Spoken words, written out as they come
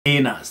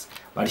in us.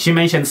 But she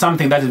mentioned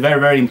something that is very,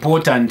 very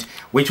important,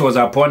 which was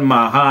upon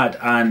my heart,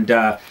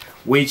 and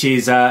which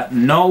is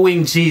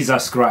knowing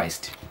Jesus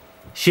Christ.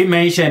 She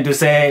mentioned to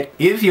say,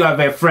 if you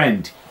have a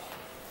friend,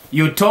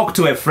 you talk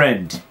to a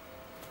friend,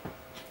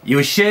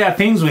 you share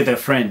things with a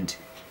friend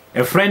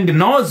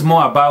knows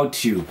more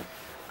about you.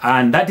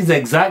 And that is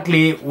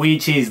exactly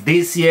which is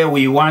this year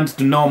we want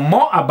to know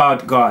more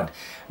about God,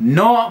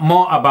 know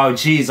more about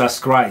Jesus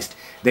Christ.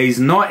 There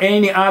is no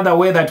any other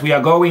way that we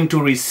are going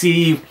to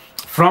receive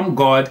from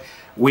God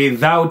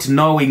without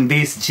knowing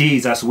this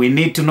Jesus. We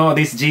need to know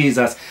this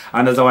Jesus.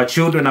 And as our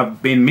children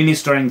have been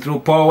ministering through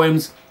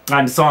poems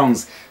and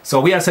songs, so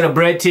we are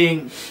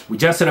celebrating, we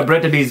just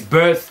celebrated his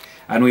birth,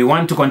 and we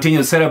want to continue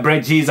to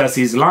celebrate Jesus,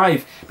 his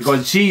life,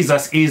 because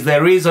Jesus is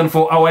the reason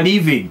for our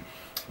living.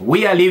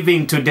 We are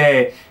living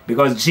today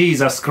because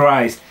Jesus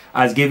Christ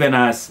has given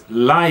us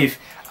life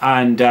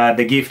and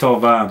the gift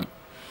of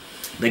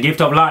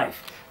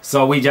life.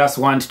 So we just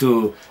want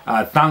to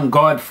thank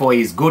God for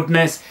his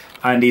goodness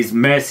and his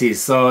mercy.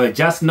 So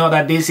just know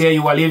that this year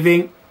you are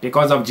living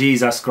because of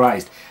Jesus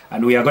Christ.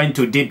 And we are going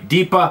to dip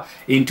deeper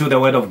into the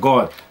Word of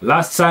God.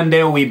 Last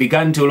Sunday, we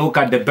began to look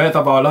at the birth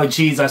of our Lord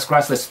Jesus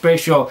Christ, the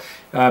special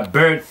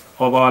birth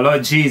of our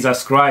Lord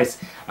Jesus Christ,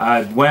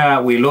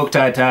 where we looked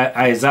at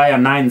Isaiah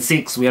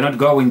 9:6. We are not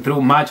going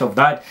through much of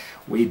that.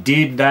 We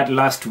did that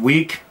last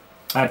week.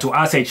 To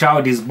us a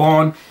child is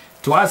born,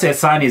 to us a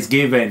son is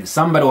given.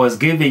 Somebody was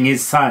giving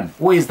his son.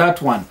 Who is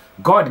that one?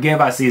 God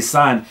gave us his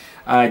son,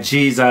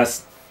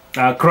 Jesus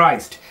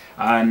Christ.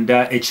 And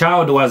a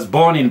child was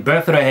born in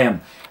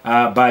Bethlehem.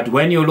 But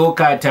when you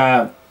look at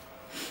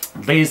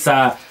this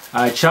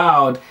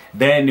child,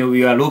 then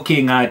we are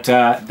looking at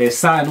the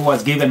son who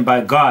was given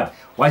by God.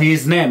 What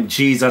is his name?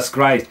 Jesus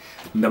Christ.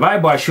 And the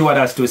Bible assured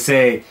us to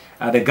say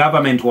the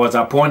government was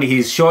upon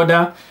his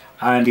shoulder,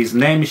 and his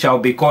name shall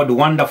be called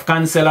Wonderful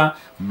Counselor,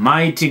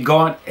 Mighty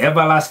God,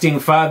 Everlasting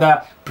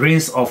Father,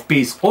 Prince of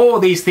Peace. All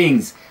these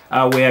things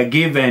were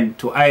given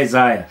to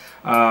Isaiah,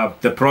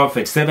 the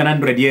prophet,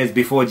 700 years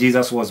before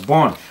Jesus was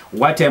born.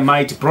 What a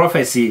mighty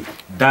prophecy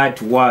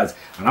that was.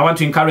 And I want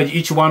to encourage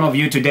each one of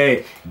you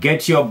today,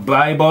 get your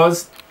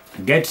Bibles,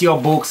 get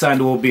your books,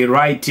 and we'll be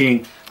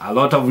writing a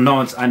lot of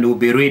notes, and we'll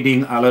be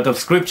reading a lot of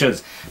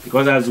scriptures.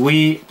 Because as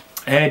we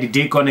heard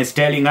Deacon is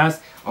telling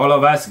us, all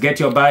of us, get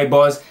your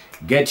Bibles,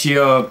 get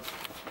your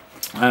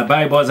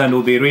Bibles, and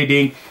we'll be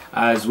reading.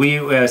 As we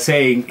were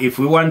saying, if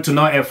we want to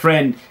know a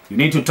friend, you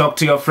need to talk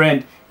to your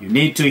friend. You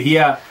need to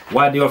hear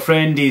what your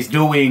friend is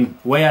doing,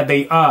 where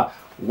they are,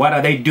 what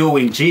are they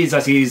doing.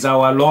 Jesus is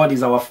our Lord,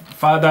 is our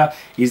Father,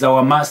 is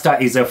our Master,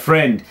 is a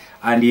friend.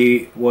 And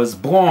he was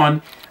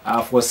born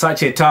for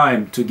such a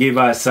time to give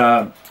us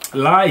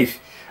life.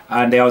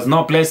 And there was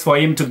no place for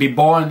him to be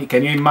born.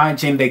 Can you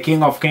imagine the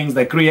King of Kings,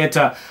 the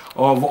creator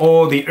of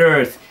all the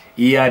earth?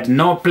 He had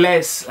no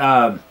place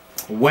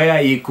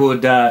where he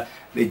could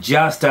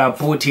just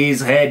put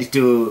his head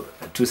to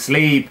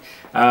sleep.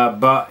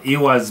 But he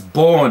was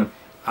born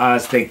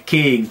as the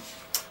King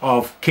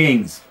of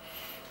Kings.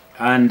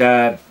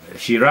 And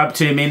she wrapped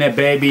him in a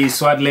baby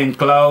swaddling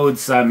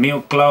clothes,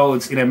 milk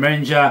clothes, in a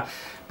manger.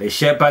 The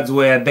shepherds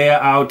were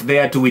there, out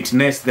there to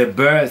witness the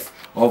birth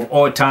of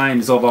all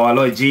times of our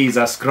Lord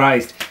Jesus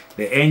Christ.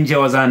 The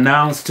angel was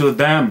announced to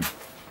them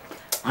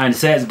and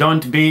says,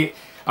 don't be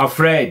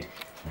afraid,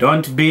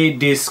 don't be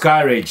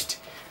discouraged,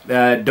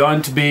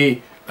 don't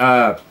be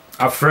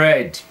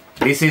afraid.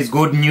 This is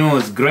good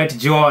news, great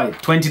joy.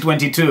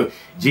 2022,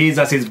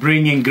 Jesus is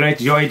bringing great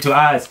joy to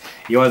us.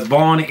 He was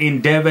born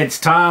in David's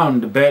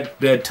town,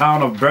 the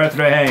town of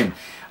Bethlehem.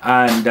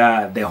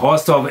 And the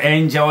host of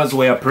angels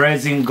were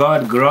praising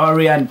God.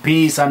 Glory and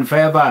peace and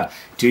favor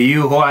to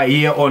you who are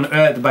here on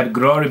earth, but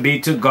glory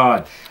be to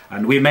God.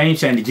 And we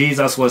mentioned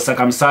Jesus was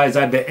circumcised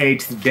at the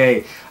 8th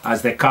day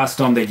as the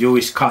custom, the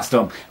Jewish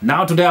custom.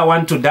 Now today I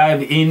want to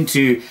dive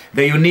into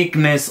the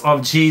uniqueness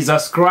of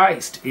Jesus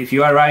Christ. If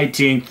you are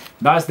writing,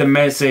 that's the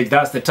message,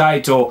 that's the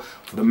title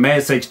for the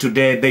message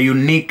today, the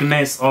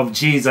uniqueness of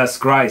Jesus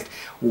Christ.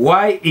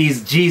 Why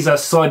is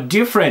Jesus so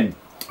different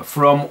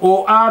from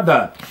all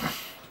other?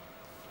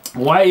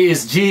 Why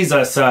is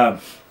Jesus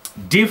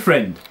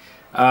different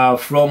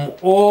from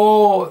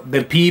all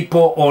the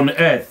people on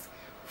earth,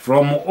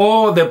 from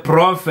all the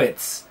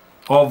prophets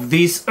of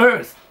this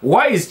earth?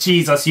 Why is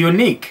Jesus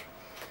unique?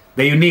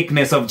 The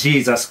uniqueness of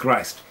Jesus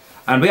Christ.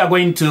 And we are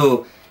going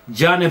to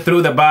journey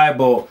through the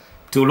Bible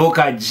to look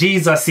at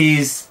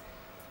Jesus's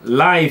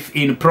life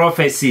in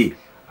prophecy,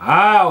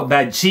 how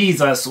that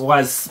Jesus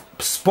was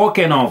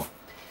spoken of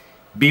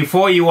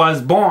before he was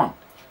born.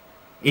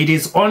 It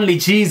is only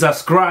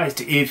Jesus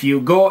Christ. If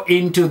you go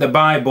into the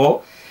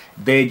Bible,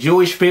 the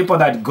Jewish people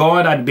that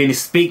God had been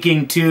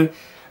speaking to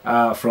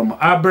from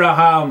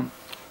Abraham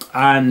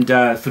and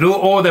through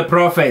all the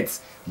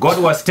prophets,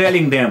 God was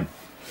telling them,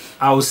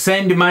 I'll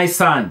send my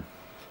son.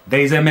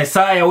 There is a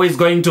Messiah who is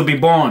going to be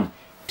born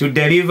to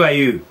deliver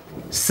you,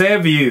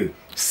 save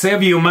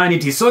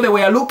humanity. So they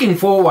were looking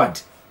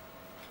forward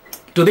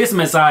to this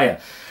Messiah.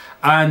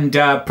 And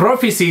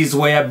prophecies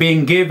were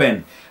being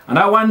given. And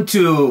I want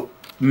to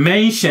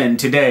mention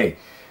today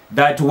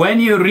that when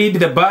you read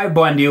the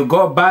Bible and you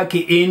go back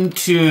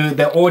into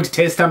the Old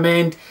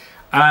Testament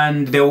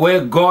and the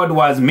way God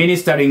was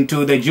ministering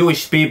to the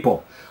Jewish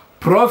people,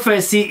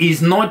 prophecy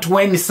is not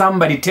when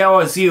somebody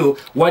tells you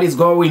what is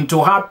going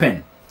to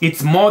happen.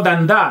 It's more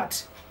than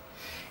that.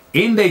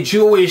 In the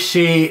Jewish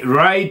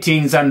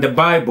writings and the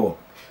Bible,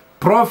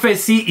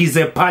 prophecy is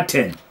a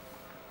pattern.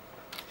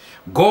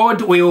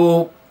 God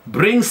will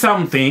bring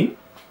something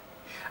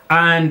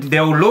and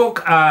they'll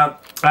look at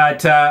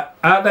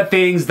other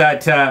things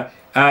that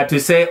to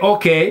say,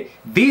 okay,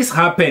 this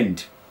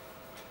happened.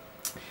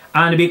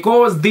 And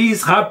because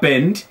this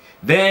happened,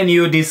 then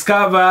you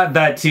discover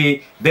that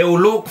they will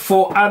look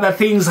for other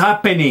things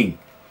happening.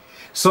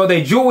 So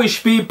the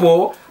Jewish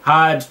people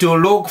had to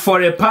look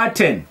for a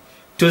pattern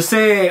to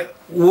say,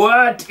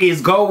 what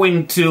is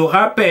going to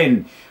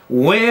happen?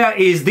 Where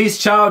is this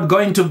child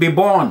going to be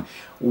born?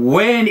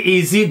 When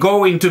is he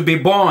going to be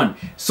born?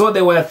 So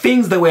there were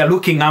things they were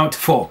looking out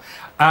for.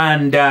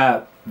 And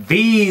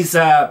these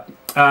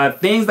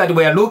things that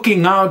we're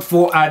looking out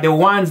for are the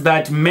ones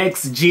that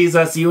makes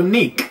Jesus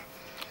unique.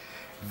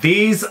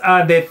 These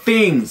are the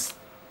things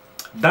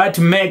that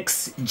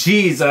makes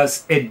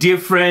Jesus a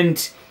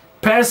different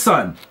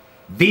person.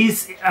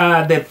 These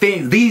are the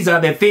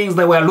things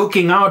that we're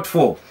looking out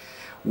for.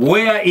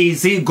 Where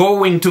is he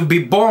going to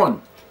be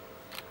born?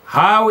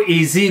 How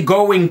is he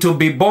going to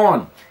be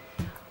born?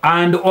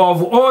 And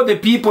of all the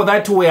people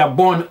that were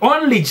born,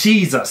 only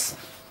Jesus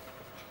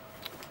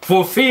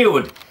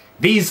fulfilled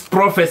these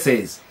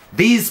prophecies,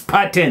 these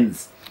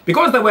patterns.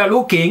 Because they were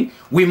looking,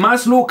 we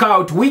must look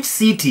out which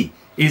city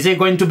is he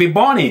going to be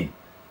born in?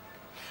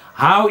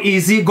 How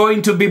is he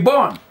going to be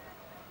born?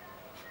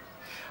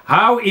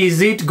 How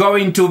is it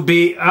going to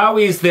be? How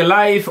is the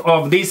life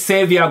of this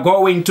Savior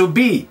going to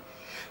be?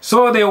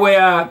 So they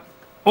were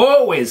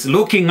always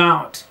looking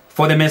out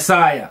for the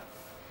Messiah.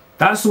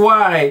 That's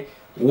why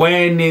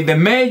when the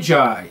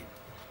Magi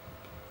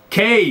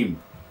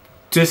came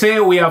to say,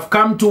 we have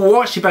come to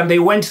worship, and they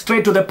went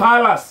straight to the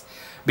palace,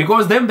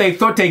 because then they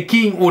thought a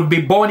king would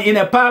be born in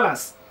a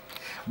palace.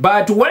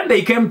 But when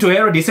they came to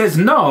Herod, he says,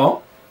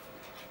 no,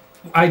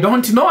 I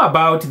don't know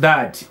about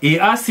that. He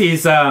asked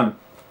his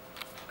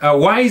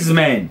wise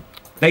men.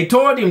 They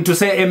told him to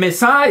say, a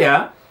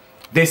Messiah,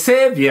 the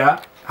Savior,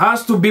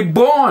 has to be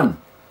born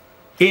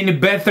in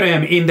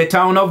Bethlehem, in the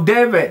town of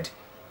David,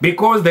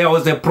 because there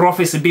was a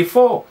prophecy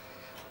before.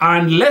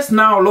 And let's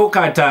now look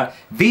at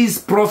these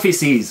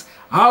prophecies.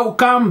 How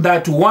come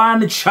that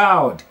one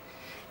child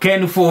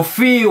can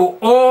fulfill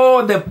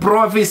all the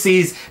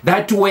prophecies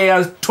that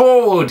were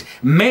told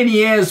many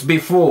years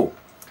before?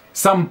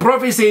 Some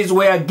prophecies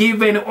were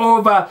given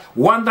over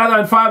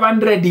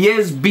 1,500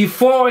 years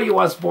before he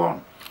was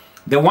born.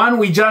 The one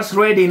we just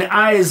read in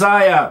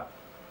Isaiah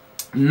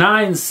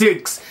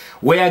 9:6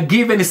 were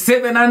given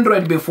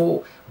 700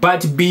 before.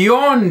 But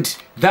beyond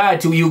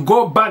that, you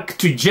go back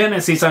to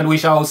Genesis, and we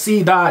shall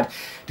see that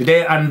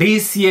today. And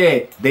this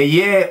year, the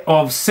year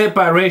of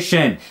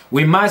separation,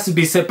 we must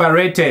be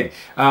separated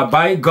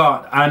by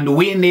God. And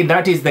we need,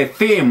 that is the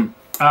theme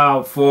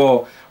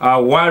for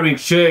Warwick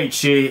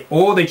Church,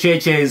 all the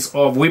churches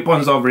of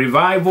Weapons of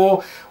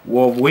Revival,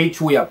 of which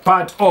we are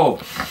part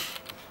of.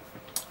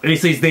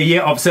 This is the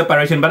year of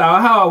separation. But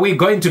how are we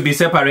going to be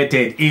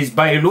separated? Is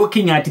by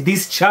looking at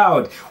this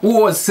child who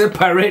was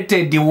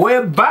separated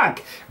way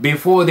back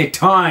before the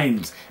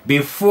times,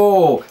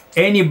 before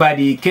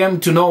anybody came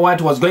to know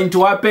what was going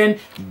to happen.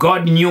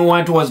 God knew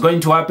what was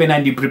going to happen,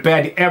 and he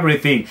prepared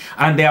everything.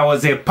 And there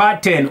was a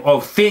pattern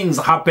of things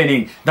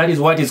happening. That is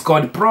what is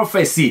called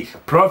prophecy.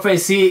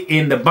 Prophecy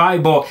in the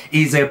Bible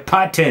is a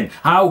pattern,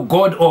 how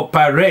God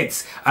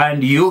operates.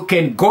 And you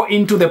can go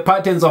into the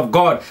patterns of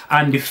God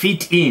and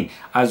fit in.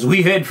 As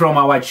we heard from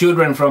our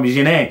children from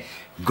Jeanne,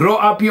 grow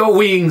up your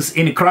wings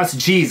in Christ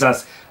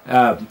Jesus.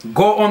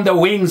 Go on the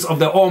wings of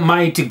the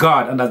Almighty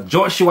God. And as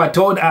Joshua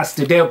told us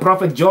today,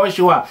 Prophet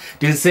Joshua,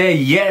 to say,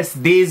 yes,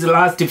 these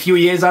last few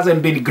years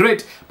hasn't been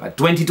great, but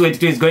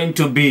 2022 is going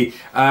to be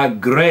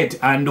great.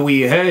 And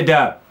we heard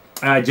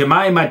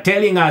Jemima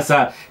telling us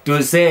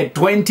to say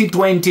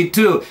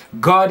 2022,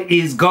 God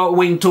is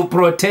going to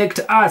protect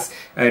us.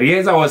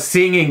 Rieza was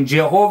singing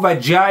Jehovah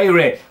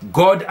Jireh,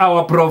 God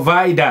our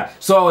provider.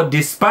 So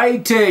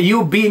despite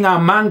you being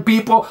among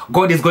people,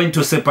 God is going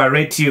to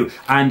separate you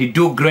and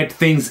do great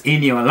things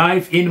in your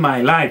life, in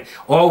my life.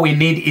 All we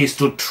need is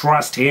to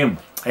trust him.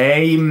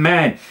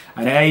 Amen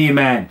and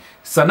amen.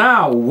 So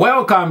now,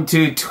 welcome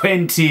to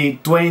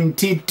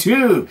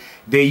 2022,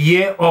 the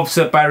year of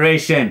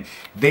separation,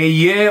 the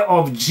year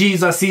of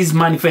Jesus'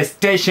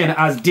 manifestation.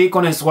 As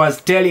Deaconess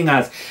was telling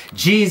us,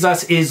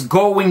 Jesus is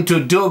going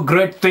to do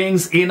great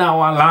things in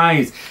our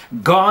lives.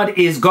 God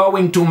is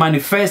going to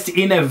manifest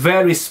in a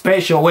very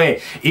special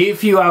way.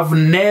 If you have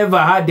never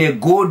had a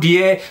good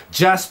year,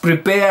 just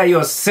prepare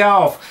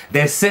yourself.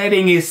 The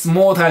setting is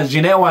smooth, as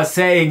Jeanette was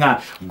saying.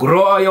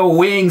 Grow your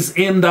wings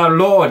in the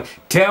Lord.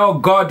 Tell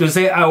God to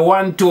say, I want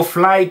want to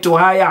fly to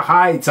higher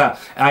heights.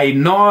 I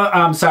know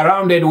I'm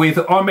surrounded with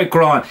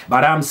Omicron,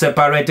 but I'm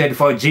separated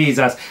for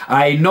Jesus.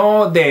 I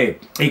know the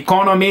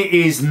economy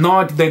is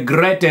not the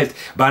greatest,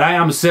 but I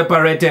am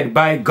separated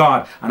by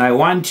God. And I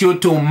want you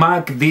to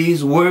mark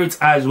these words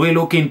as we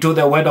look into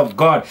the Word of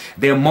God.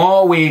 The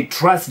more we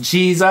trust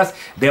Jesus,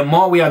 the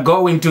more we are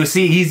going to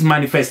see His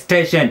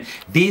manifestation.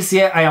 This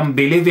year I am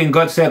believing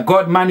God. Say,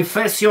 God,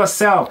 manifest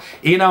yourself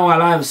in our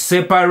lives.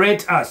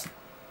 Separate us.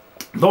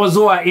 Those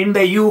who are in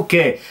the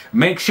UK,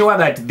 make sure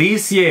that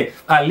this year,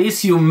 at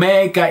least you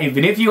make,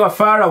 even if you are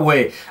far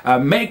away,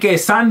 make a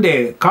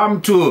Sunday,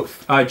 come to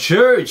a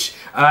church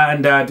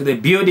and to the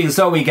building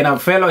so we can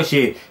have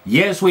fellowship.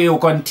 Yes, we will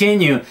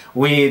continue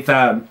with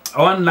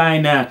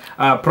online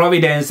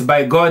providence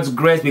by God's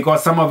grace,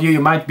 because some of you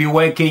might be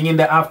working in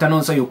the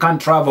afternoon, so you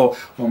can't travel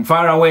from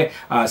far away.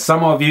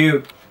 Some of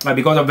you,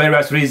 because of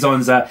various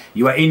reasons,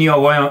 you are in your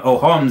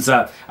homes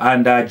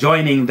and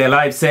joining the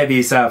live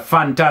service.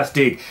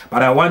 Fantastic.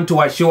 But I want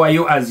to assure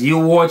you, as you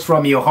watch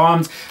from your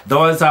homes,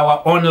 those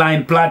our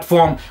online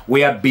platform,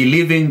 we are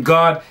believing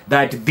God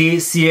that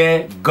this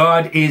year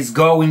God is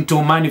going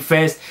to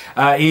manifest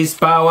His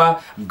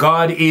power.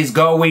 God is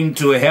going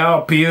to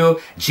help you.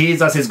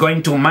 Jesus is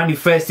going to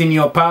manifest in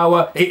your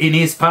power, in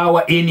His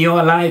power in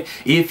your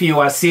life. If you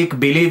are sick,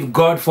 believe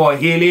God for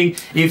healing.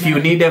 If you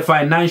need a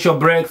financial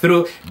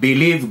breakthrough,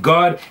 believe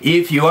God.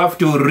 If you have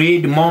to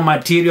read more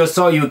material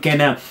so you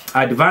can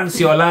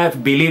advance your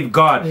life, believe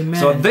God. Amen.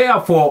 So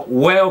therefore,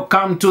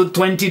 welcome to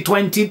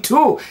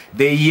 2022,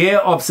 the year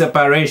of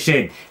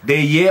separation, the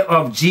year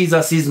of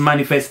Jesus'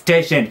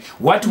 manifestation.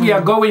 What we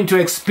are going to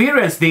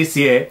experience this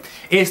year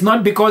is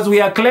not because we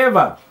are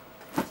clever.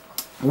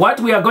 What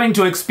we are going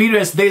to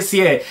experience this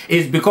year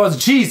is because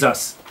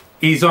Jesus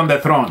is on the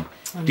throne.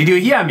 Did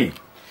you hear me?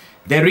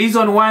 The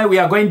reason why we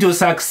are going to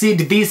succeed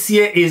this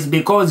year is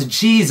because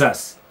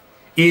Jesus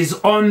is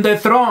on the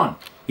throne.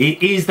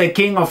 He is the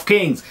King of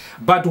Kings.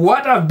 But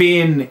what has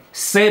been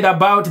said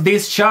about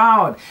this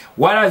child?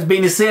 What has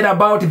been said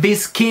about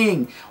this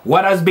King?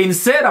 What has been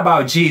said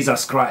about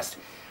Jesus Christ?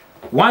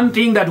 One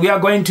thing that we are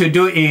going to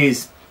do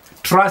is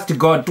trust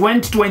God.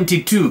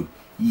 2022,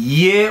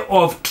 year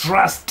of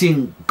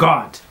trusting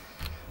God.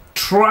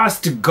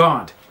 Trust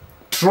God.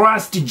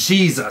 Trust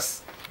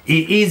Jesus.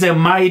 He is a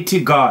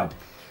mighty God.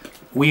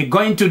 We're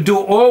going to do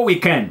all we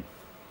can.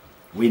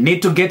 We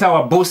need to get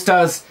our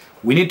boosters.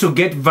 We need to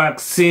get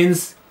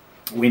vaccines.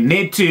 We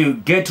need to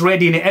get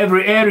ready in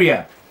every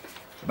area.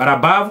 But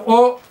above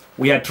all,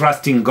 we are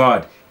trusting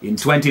God in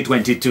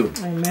 2022.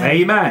 Amen.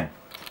 Amen.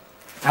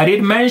 I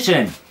did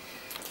mention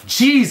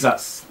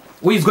Jesus,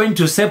 who is going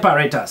to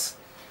separate us,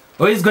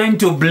 who is going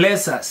to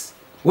bless us,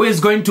 who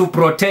is going to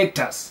protect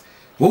us,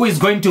 who is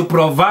going to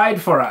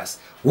provide for us,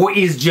 who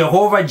is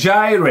Jehovah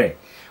Jireh.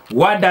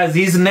 What does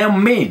His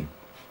name mean?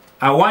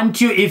 I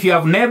want you, if you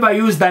have never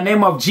used the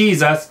name of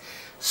Jesus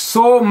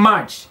so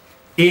much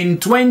in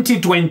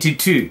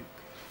 2022,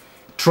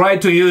 try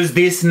to use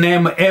this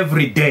name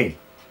every day.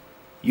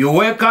 You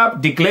wake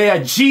up,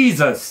 declare,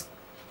 Jesus,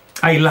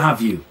 I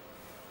love you.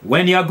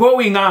 When you're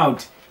going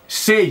out,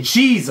 say,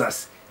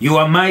 Jesus, you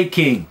are my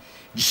King.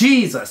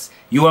 Jesus,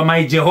 you are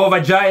my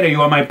Jehovah Jireh,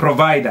 you are my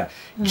provider.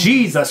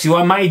 Jesus, you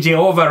are my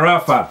Jehovah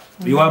Rapha,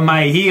 you are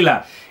my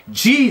healer.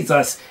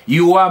 Jesus,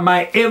 you are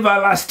my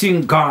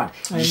everlasting God.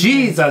 Amen.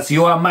 Jesus,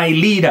 you are my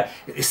leader.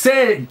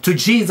 Say to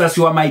Jesus,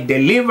 you are my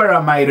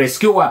deliverer, my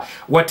rescuer.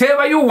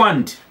 Whatever you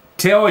want,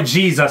 tell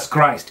Jesus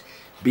Christ.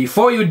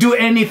 Before you do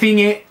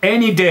anything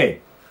any day,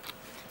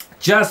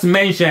 just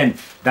mention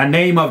the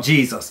name of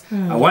Jesus.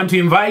 I want to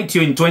invite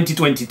you in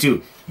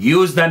 2022,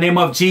 use the name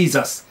of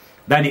Jesus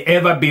than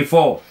ever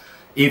before.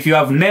 If you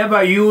have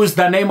never used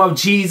the name of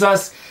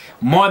Jesus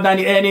more than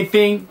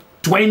anything,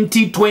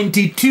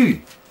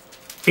 2022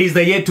 is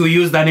the year to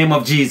use the name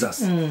of Jesus.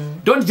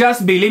 Don't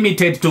just be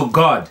limited to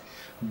God.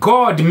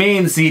 God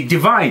means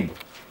divine,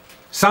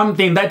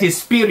 something that is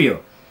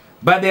spiritual.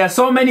 But there are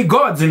so many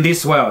gods in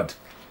this world.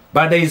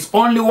 But there is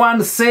only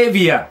one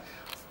Savior,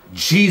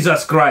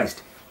 Jesus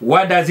Christ.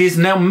 What does His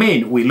name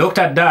mean? We looked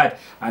at that,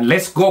 and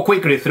let's go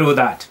quickly through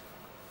that.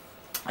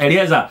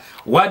 Eliezer,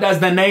 what does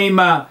the name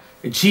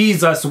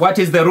Jesus, what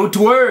is the root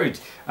word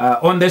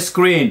on the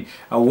screen?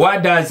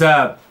 What does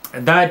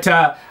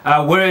that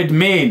word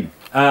mean?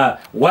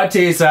 What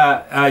is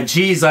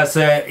Jesus?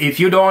 If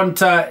you don't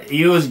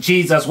use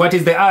Jesus, what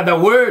is the other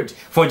word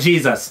for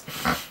Jesus?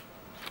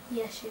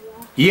 Yeshua.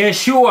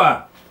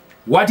 Yeshua.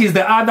 What is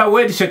the other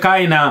word,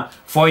 Shekinah,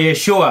 for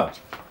Yeshua?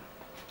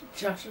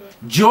 Joshua.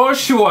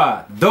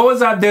 Joshua.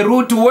 Those are the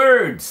root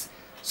words.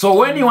 So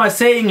when you are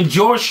saying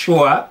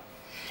Joshua,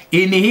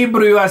 in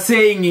Hebrew you are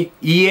saying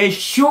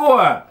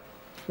Yeshua.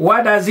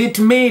 What does it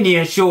mean,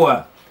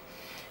 Yeshua?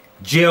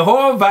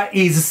 Jehovah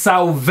is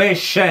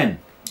salvation.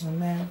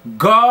 Amen.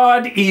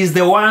 God is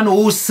the one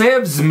who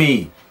saves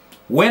me.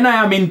 When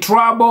I am in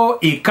trouble,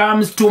 He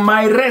comes to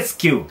my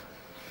rescue.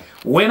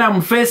 When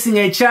I'm facing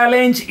a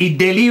challenge, He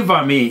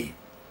delivers me.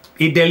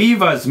 He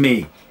delivers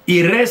me.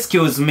 He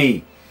rescues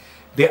me.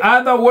 The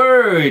other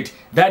word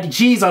that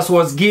Jesus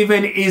was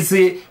given is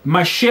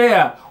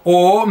Mashiach,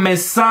 or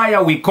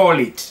Messiah we call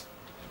it.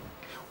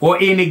 Or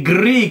in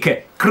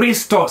Greek,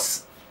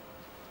 Christos.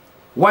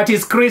 What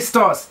is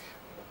Christos?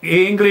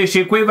 English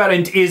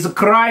equivalent is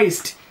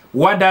Christ.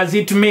 What does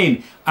it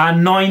mean?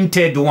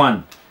 Anointed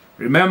one.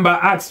 Remember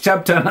Acts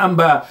chapter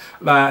number,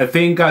 I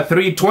think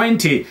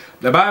 3:20.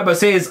 The Bible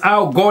says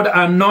how God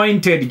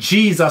anointed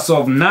Jesus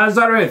of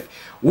Nazareth,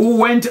 who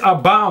went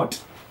about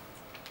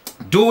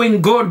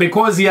doing good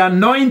because he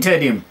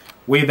anointed him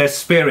with the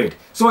Spirit.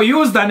 So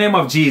use the name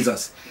of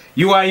Jesus.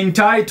 You are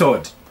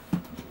entitled.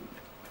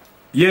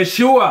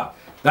 Yeshua,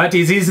 that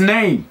is his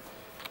name.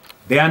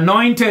 The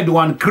anointed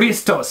one,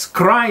 Christos,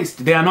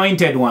 Christ, the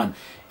anointed one.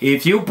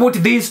 If you put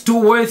these two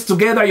words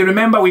together, you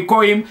remember we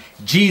call him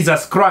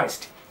Jesus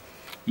Christ.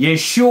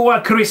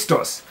 Yeshua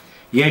Christos.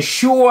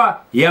 Yeshua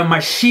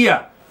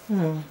Yamashiach.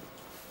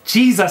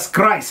 Jesus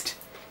Christ.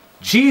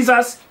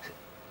 Jesus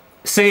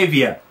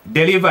Savior,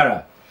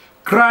 Deliverer.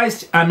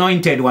 Christ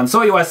Anointed One.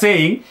 So you are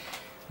saying,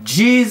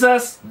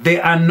 Jesus the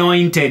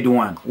Anointed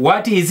One.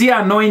 What is he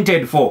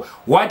anointed for?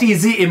 What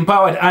is he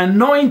empowered?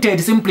 Anointed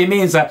simply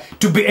means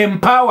to be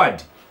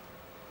empowered.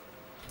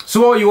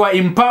 So you are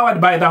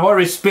empowered by the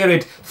Holy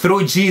Spirit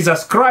through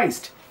Jesus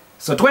Christ.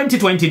 So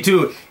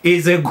 2022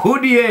 is a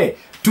good year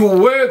to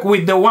work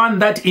with the one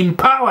that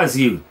empowers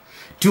you,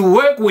 to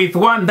work with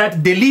one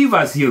that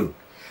delivers you.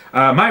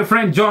 My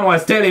friend John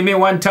was telling me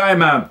one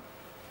time,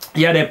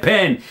 he had a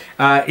pen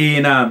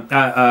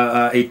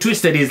he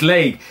twisted his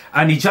leg,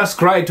 and he just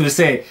cried to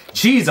say,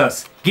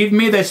 Jesus, give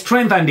me the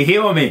strength and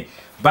heal me.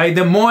 By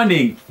the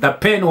morning, the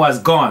pain was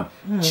gone.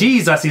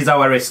 Jesus is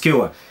our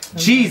rescuer.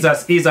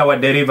 Jesus is our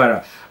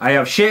deliverer. I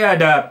have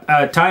shared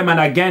time and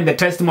again the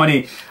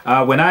testimony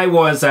when I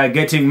was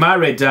getting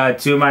married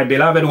to my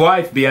beloved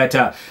wife,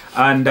 Beata.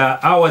 And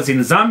I was in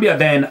Zambia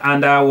then,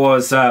 and I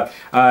was,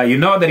 you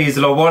know, there is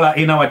lobola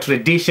in our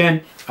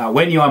tradition.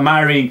 When you are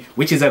marrying,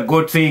 which is a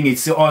good thing,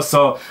 it's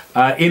also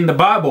in the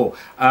Bible.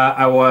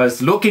 I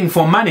was looking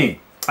for money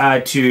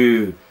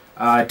to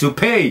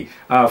pay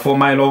for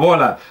my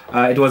lobola.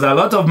 It was a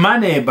lot of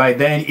money by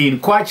then in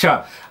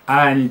Kwacha.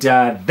 And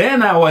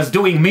then I was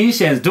doing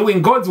missions,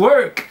 doing God's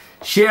work,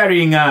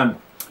 sharing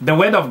the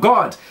word of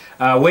God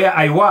where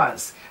I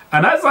was.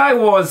 And as I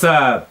was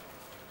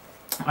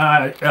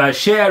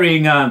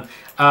sharing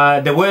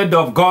the word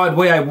of God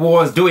where I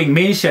was doing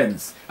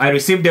missions, I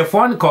received a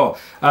phone call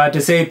to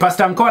say,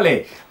 Pastor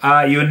Nkole,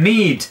 you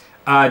need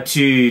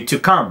to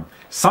come.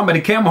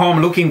 Somebody came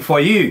home looking for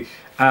you.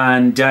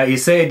 And he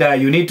said,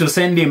 you need to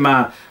send him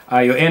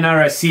your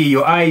NRC,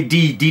 your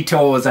ID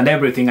details and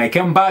everything. I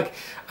came back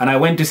and I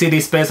went to see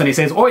this person. He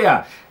says, oh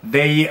yeah,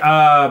 they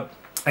are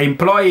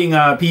employing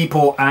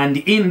people, and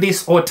in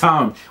this old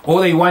town,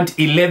 they want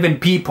 11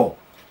 people.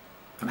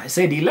 And I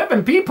said,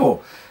 11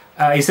 people?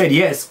 He said,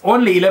 yes,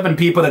 only 11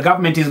 people. The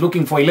government is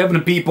looking for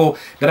 11 people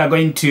that are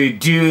going to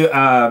do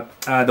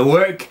the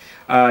work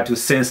to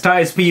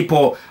sensitize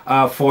people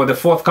for the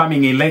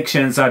forthcoming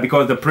elections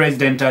because the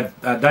president at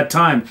that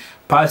time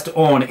passed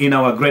on in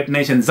our great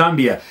nation,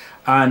 Zambia.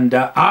 And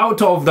out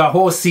of the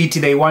whole city,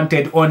 they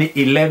wanted only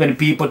 11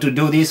 people to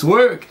do this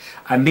work.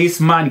 And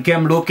this man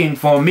came looking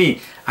for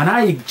me. And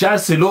I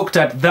just looked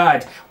at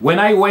that. When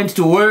I went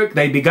to work,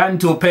 they began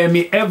to pay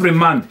me every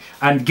month.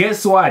 And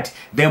guess what?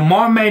 The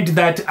moment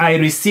that I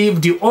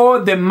received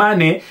all the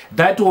money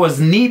that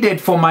was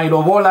needed for my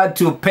lobola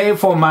to pay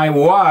for my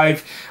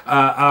wife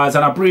as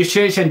an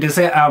appreciation to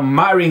say I'm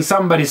marrying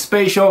somebody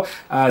special,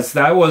 as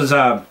I was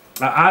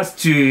asked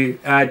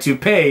to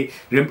pay,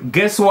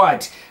 guess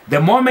what? The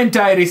moment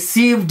I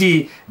received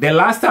the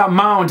last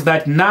amount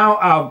that now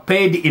I've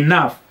paid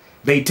enough,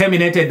 they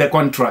terminated the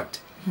contract.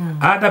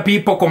 Other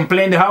people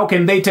complained, how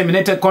can they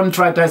terminate a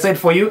contract? I said,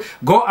 for you,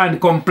 go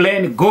and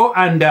complain, go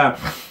and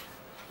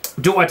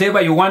do whatever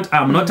you want.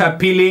 I'm not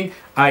appealing.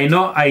 I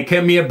know I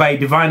came here by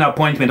divine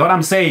appointment. What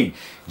I'm saying,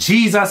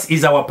 Jesus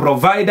is our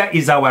provider,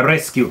 is our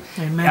rescue.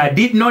 Amen. I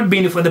did not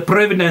be for the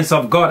providence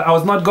of God. I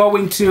was not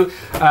going to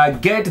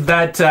get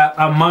that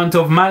amount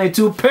of money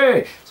to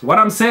pay. So what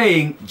I'm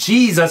saying,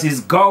 Jesus is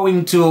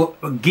going to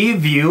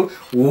give you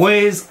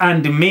ways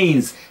and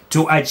means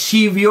to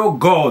achieve your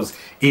goals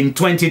in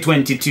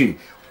 2022.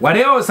 What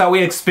else are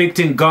we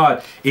expecting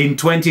God in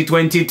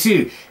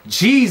 2022?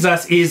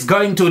 Jesus is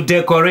going to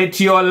decorate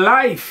your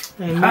life.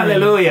 Amen.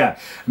 Hallelujah.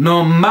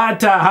 No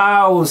matter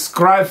how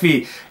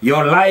scruffy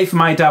your life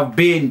might have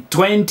been,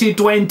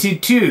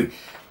 2022,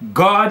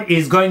 God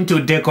is going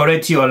to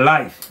decorate your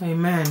life.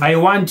 Amen. I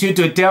want you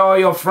to tell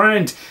your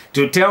friends,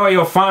 to tell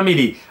your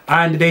family,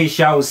 and they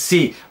shall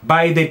see.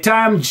 By the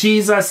time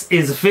Jesus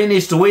is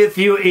finished with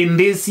you in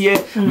this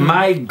year,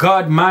 my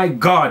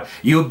God,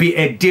 you'll be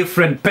a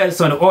different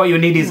person. All you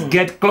need is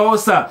get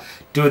closer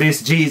to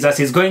this Jesus.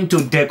 He's going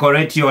to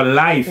decorate your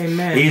life.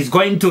 Amen. He's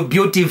going to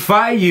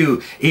beautify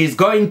you. He's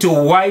going to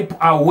wipe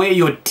away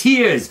your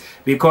tears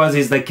because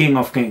he's the King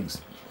of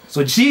Kings.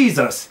 So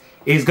Jesus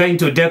is going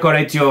to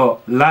decorate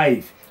your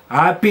life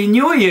Happy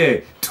New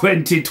Year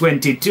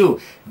 2022,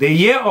 the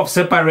year of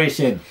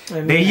separation,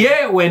 Amen. The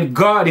year when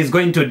God is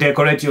going to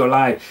decorate your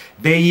life,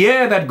 the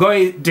year that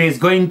God is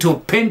going to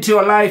paint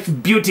your life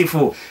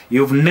beautiful.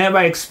 You've never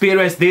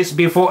experienced this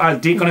before,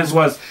 as Deaconess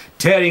was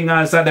telling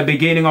us at the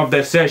beginning of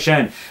the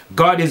session.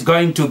 God is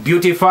going to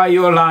beautify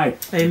your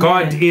life. Amen.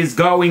 God is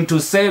going to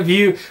save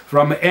you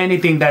from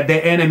anything that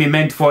the enemy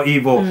meant for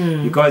evil,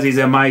 because He's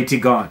a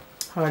mighty God.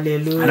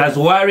 Hallelujah. And as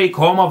Warwick,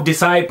 home of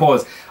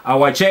disciples,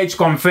 our church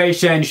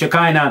confession,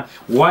 Shekinah,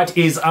 what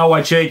is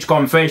our church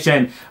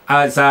confession?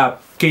 As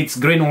Kids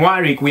Green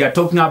Warwick, we are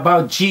talking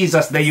about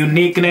Jesus, the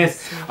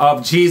uniqueness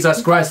of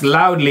Jesus Christ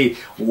loudly.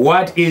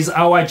 What is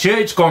our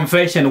church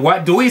confession?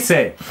 What do we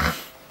say?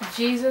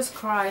 Jesus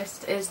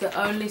Christ is the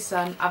only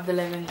Son of the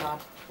living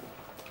God.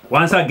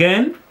 Once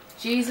again,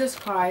 Jesus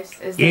Christ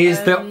is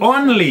the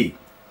only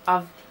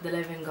of the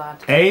living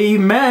God.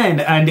 Amen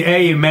and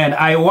amen.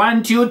 I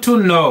want you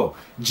to know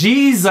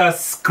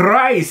Jesus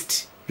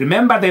Christ.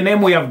 Remember the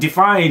name we have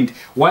defined,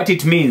 what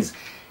it means.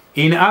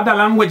 In other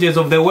languages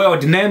of the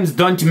world, names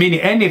don't mean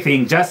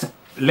anything, just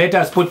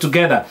letters put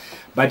together.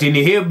 But in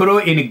Hebrew,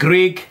 in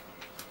Greek,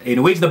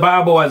 in which the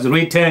Bible was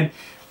written,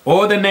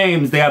 all the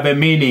names, they have a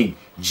meaning.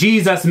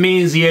 Jesus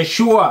means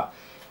Yeshua,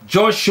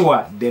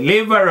 Joshua,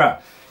 deliverer,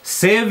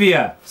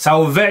 savior,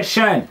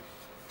 salvation.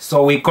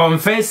 So we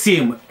confess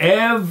Him.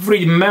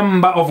 Every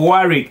member of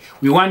Warwick,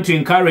 we want to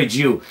encourage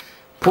you.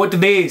 Put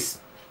this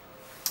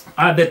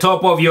at the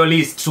top of your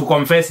list to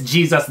confess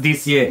Jesus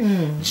this year.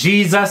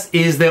 Jesus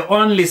is the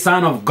only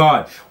Son of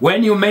God.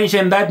 When you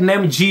mention that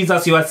name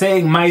Jesus, you are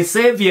saying, my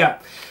Savior,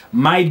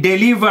 my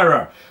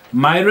Deliverer,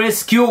 my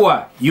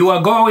Rescuer. You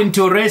are going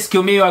to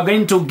rescue me. You are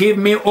going to give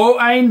me all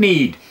I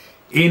need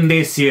in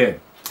this year.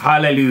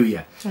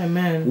 Hallelujah.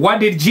 Amen. What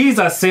did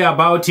Jesus say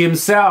about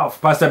Himself?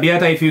 Pastor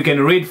Beata, if you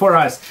can read for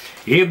us.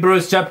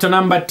 Hebrews chapter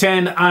number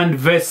 10 and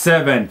verse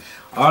 7.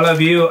 All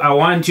of you, I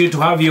want you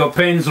to have your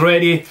pens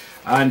ready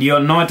and your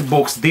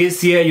notebooks.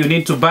 This year you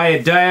need to buy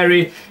a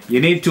diary.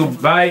 You need to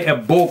buy a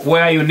book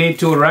where you need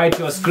to write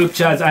your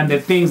scriptures and the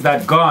things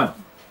that God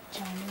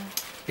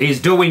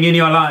is doing in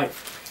your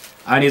life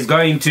and is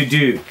going to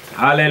do.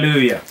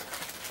 Hallelujah.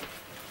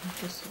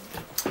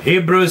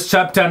 Hebrews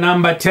chapter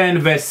number 10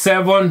 verse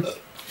 7.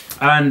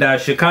 And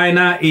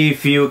Shekinah,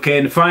 if you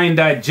can find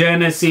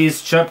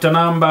Genesis chapter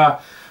number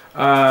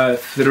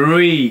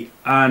 3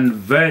 and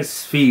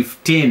verse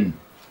 15.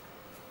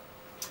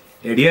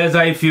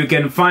 Eliezer, if you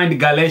can find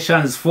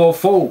Galatians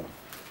 4:4.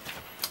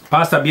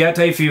 Pastor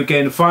Beata, if you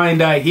can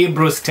find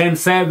Hebrews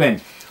 10:7.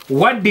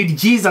 What did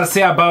Jesus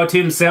say about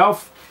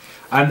Himself?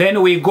 And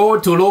then we go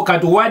to look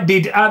at what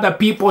did other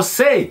people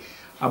say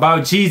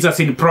about Jesus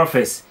in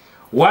prophecy.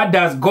 What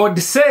does God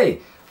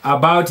say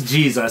about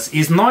Jesus?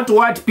 Is not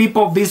what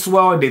people of this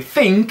world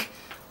think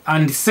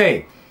and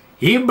say.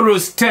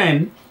 Hebrews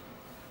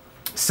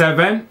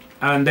 10:7,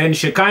 and then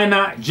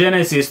Shekinah,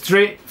 Genesis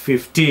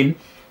 3:15,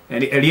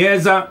 and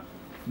Eliezer,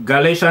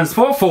 Galatians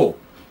 4:4.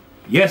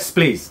 Yes,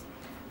 please.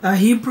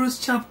 Hebrews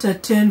chapter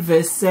 10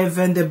 verse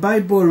 7, the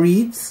Bible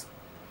reads,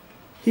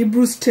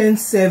 Hebrews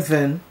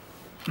 10:7.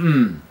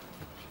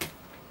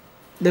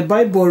 The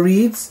Bible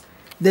reads,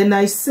 then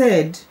I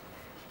said,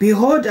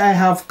 behold, I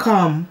have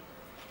come.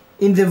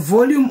 In the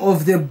volume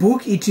of the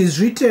book it is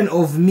written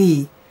of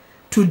me,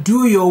 to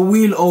do your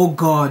will, O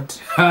God.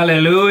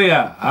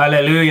 Hallelujah.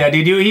 Hallelujah.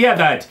 Did you hear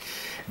that?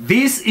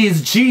 This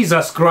is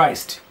Jesus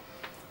Christ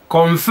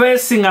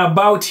confessing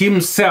about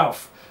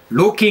Himself,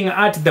 looking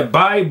at the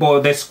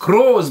Bible, the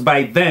scrolls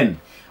by then.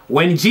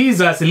 When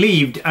Jesus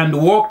lived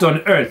and walked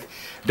on earth,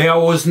 there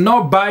was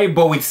no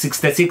Bible with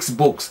 66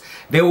 books.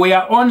 There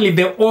were only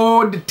the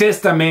Old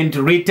Testament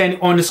written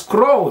on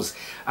scrolls.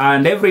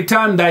 And every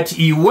time that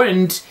He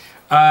went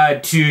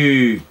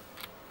to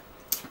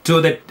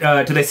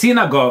the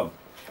synagogue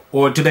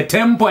or to the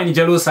temple in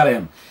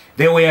Jerusalem,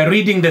 they were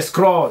reading the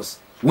scrolls,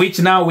 which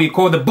now we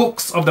call the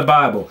books of the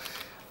Bible.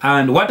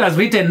 And what has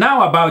written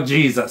now about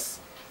Jesus?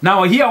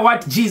 Now hear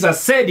what Jesus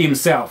said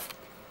Himself.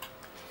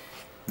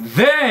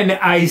 Then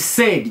I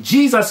said,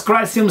 Jesus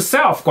Christ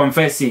Himself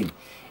confessing,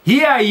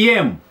 here I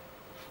am.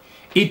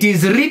 It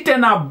is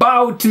written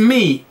about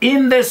me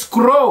in the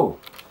scroll.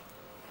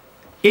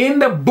 In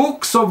the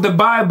books of the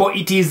Bible,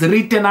 it is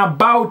written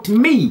about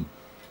me.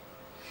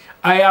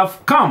 I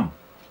have come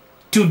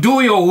to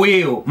do your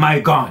will, my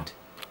God.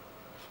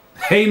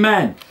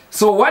 Amen.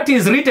 So what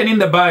is written in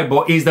the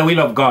Bible is the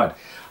will of God.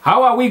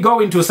 How are we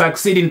going to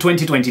succeed in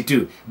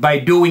 2022? By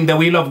doing the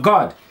will of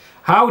God.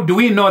 How do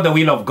we know the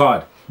will of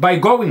God? By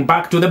going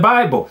back to the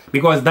Bible,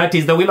 because that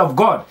is the will of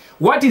God.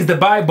 What is the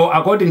Bible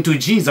according to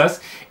Jesus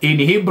in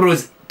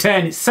Hebrews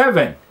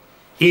 10:7?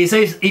 He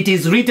says, it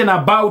is written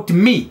about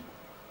me.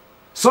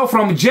 So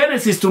from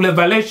Genesis to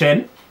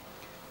Revelation,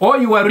 all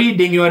you are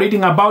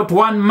reading about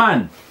one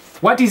man.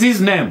 What is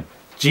his name?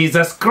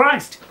 Jesus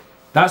Christ.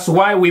 That's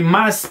why we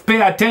must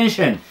pay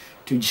attention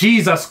to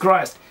Jesus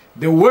Christ.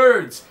 The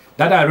words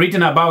that are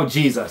written about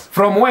Jesus.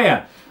 From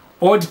where?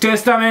 Old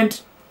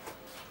Testament,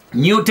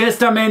 New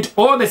Testament,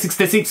 all the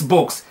 66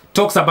 books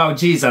talks about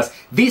Jesus,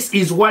 this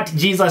is what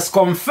Jesus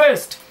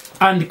confessed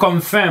and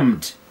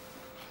confirmed.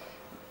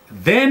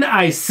 Then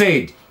I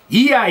said,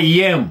 here I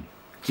am,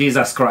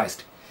 Jesus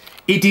Christ.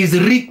 It is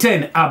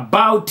written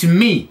about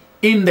me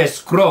in the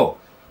scroll.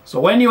 So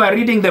when you are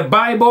reading the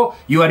Bible,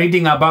 you are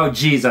reading about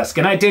Jesus.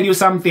 Can I tell you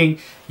something?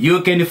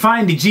 You can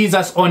find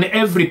Jesus on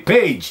every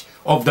page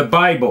of the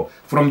Bible.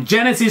 From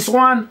Genesis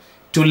 1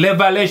 to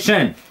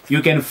Revelation,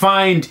 you can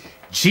find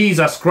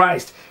Jesus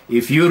Christ.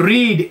 If you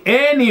read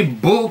any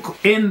book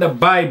in the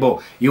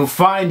Bible, you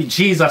find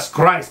Jesus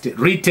Christ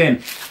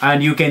written,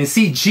 and you can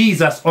see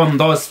Jesus on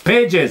those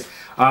pages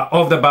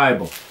of the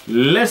Bible.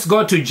 Let's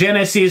go to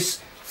Genesis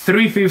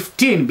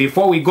 3:15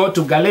 before we go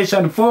to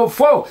Galatians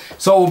 4:4.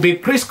 So we'll be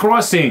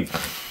crisscrossing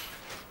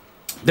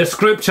the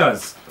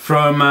scriptures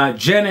from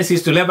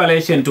Genesis to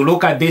Revelation to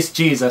look at this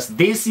Jesus.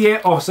 This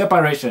year of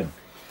separation,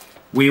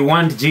 we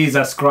want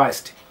Jesus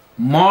Christ,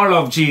 more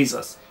of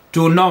Jesus,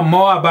 to know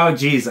more about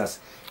Jesus.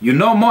 You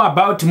know more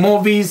about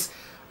movies,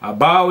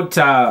 about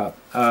the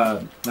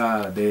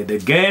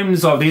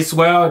games of this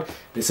world,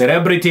 the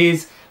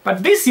celebrities.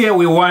 But this year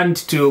we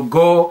want to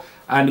go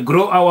and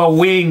grow our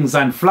wings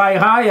and fly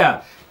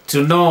higher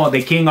to know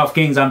the King of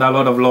Kings and the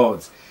Lord of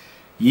Lords.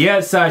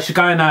 Yes,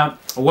 Shekinah,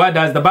 what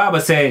does the Bible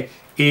say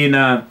in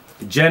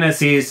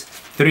Genesis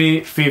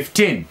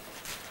 3:15?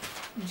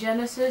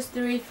 Genesis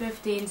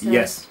 3:15 says,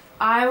 yes.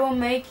 I will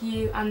make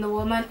you and the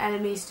woman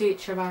enemies to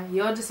each other.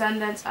 Your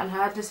descendants and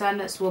her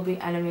descendants will be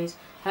enemies.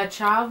 Her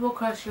child will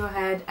crush your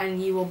head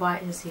and you will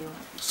bite his heel.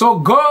 So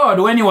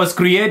God, when he was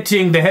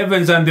creating the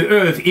heavens and the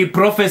earth, he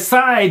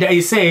prophesied,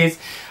 he says,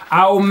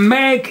 I'll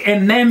make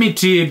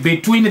enmity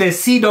between the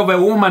seed of a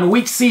woman.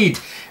 Which seed?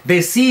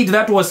 The seed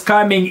that was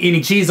coming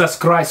in Jesus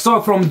Christ.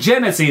 So from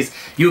Genesis,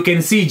 you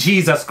can see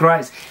Jesus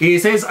Christ. He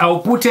says,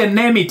 I'll put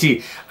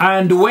enmity.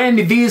 And when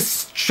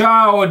this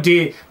child,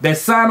 the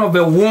son of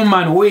a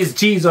woman who is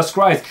Jesus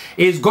Christ,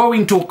 is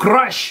going to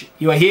crush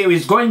you here,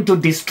 is going to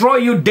destroy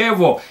you,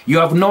 devil, you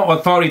have no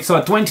authority. So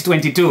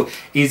 2022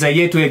 is a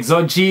year to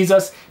exalt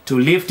Jesus, to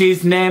lift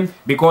his name,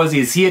 because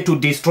he's here to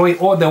destroy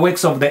all the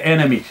works of the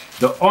enemy.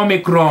 The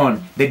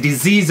Omicron, the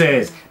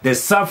diseases, the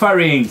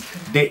suffering,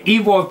 the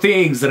evil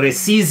things,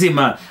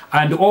 racism,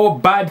 and all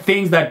bad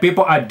things that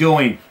people are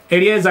doing.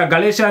 It is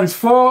Galatians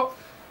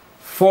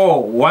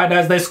 4:4. What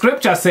does the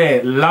scripture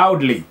say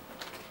loudly?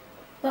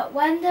 But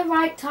when the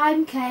right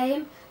time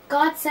came,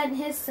 God sent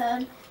his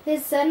son.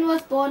 His son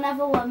was born of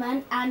a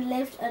woman and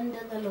lived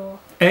under the law.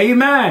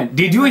 Amen.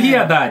 Did you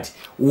hear that?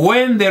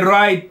 When the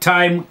right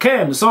time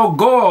came. So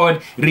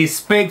God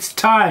respects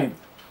time.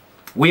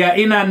 We are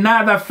in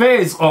another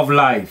phase of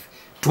life.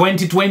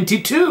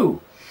 2022.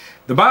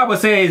 The Bible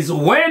says,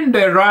 when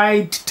the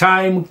right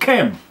time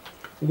came.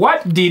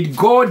 What did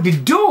God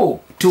do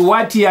to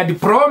what he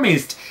had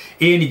promised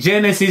in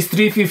Genesis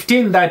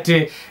 3:15, that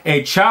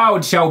a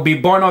child shall be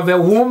born of a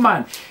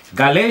woman?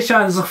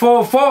 Galatians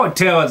 4:4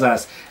 tells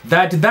us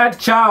that that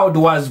child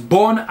was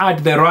born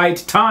at the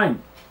right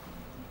time.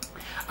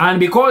 And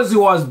because he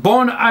was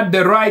born at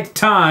the right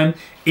time,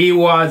 he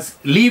was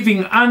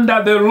living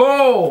under the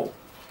law.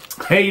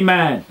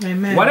 Amen.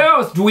 Amen. What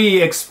else do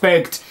we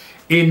expect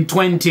in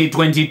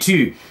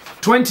 2022?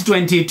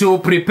 2022,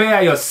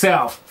 prepare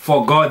yourself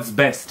for God's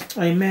best.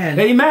 Amen.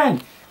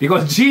 Amen.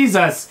 Because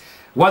Jesus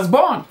was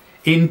born.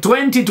 In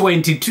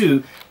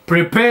 2022,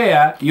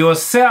 prepare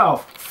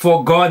yourself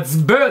for God's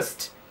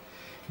best.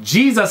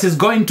 Jesus is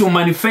going to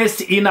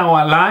manifest in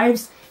our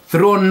lives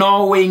through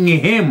knowing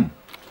him.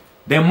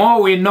 The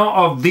more we know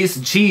of this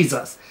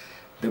Jesus,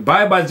 the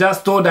Bible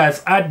just told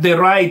us at the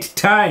right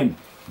time,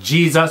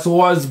 Jesus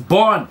was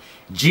born.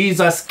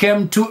 Jesus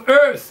came to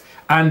earth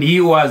and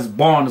he was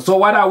born. So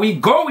what are we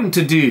going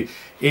to do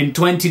in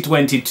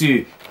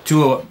 2022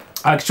 to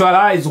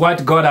actualize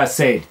what God has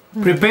said?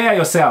 Prepare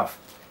yourself.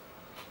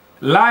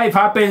 Life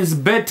happens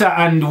better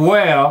and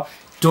well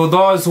to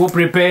those who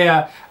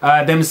prepare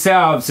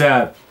themselves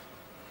for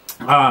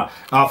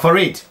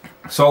it.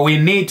 So we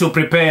need to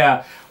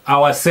prepare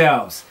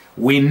ourselves.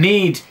 We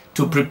need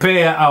to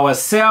prepare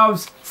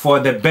ourselves for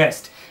the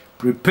best.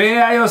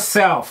 Prepare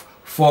yourself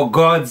for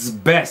God's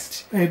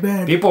best.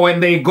 Amen. People, when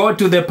they go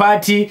to the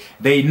party,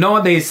 they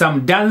know there is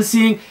some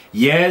dancing.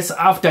 Yes,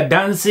 after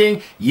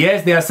dancing,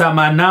 yes, there are some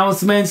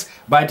announcements.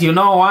 But you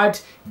know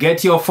what?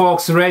 Get your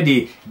forks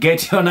ready.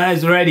 Get your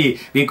knives ready,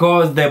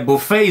 because the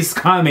buffet is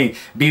coming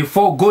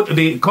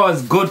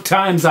because good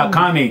times are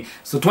coming.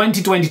 So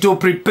 2022,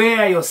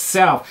 prepare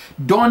yourself.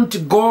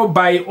 Don't go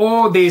by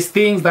all these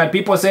things that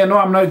people say, no,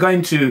 I'm not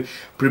going to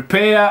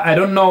prepare. I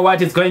don't know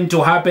what is going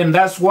to happen.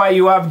 That's why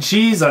you have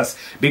Jesus,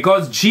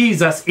 because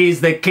Jesus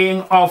is the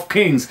King of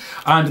Kings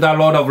and the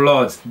Lord of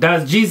Lords.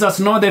 Does Jesus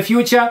know the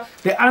future?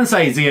 The answer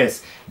is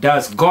yes.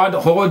 Does God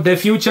hold the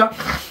future?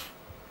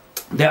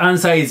 The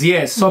answer is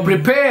yes. So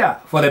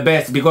prepare for the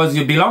best, because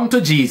you belong to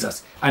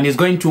Jesus and he's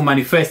going to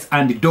manifest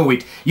and do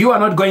it. You are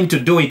not going to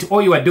do it.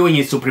 All you are doing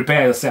is to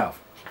prepare yourself.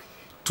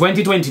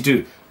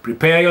 2022,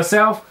 prepare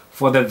yourself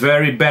for the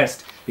very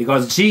best,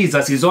 because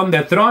Jesus is on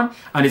the throne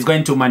and is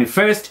going to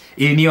manifest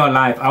in your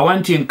life. I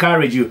want to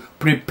encourage you,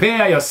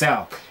 prepare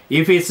yourself.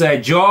 If it's a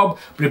job,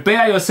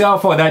 prepare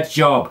yourself for that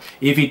job.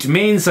 If it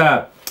means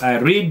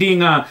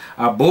reading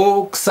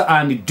books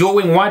and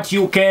doing what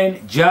you can,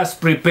 just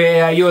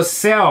prepare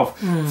yourself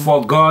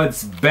for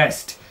God's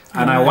best.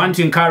 And I want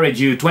to encourage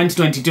you,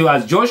 2022,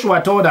 as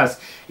Joshua told us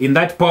in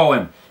that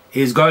poem,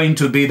 is going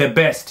to be the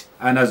best.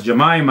 And as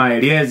Jemima,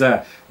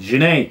 Eliezer,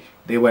 Janae,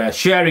 they were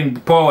sharing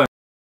the poem.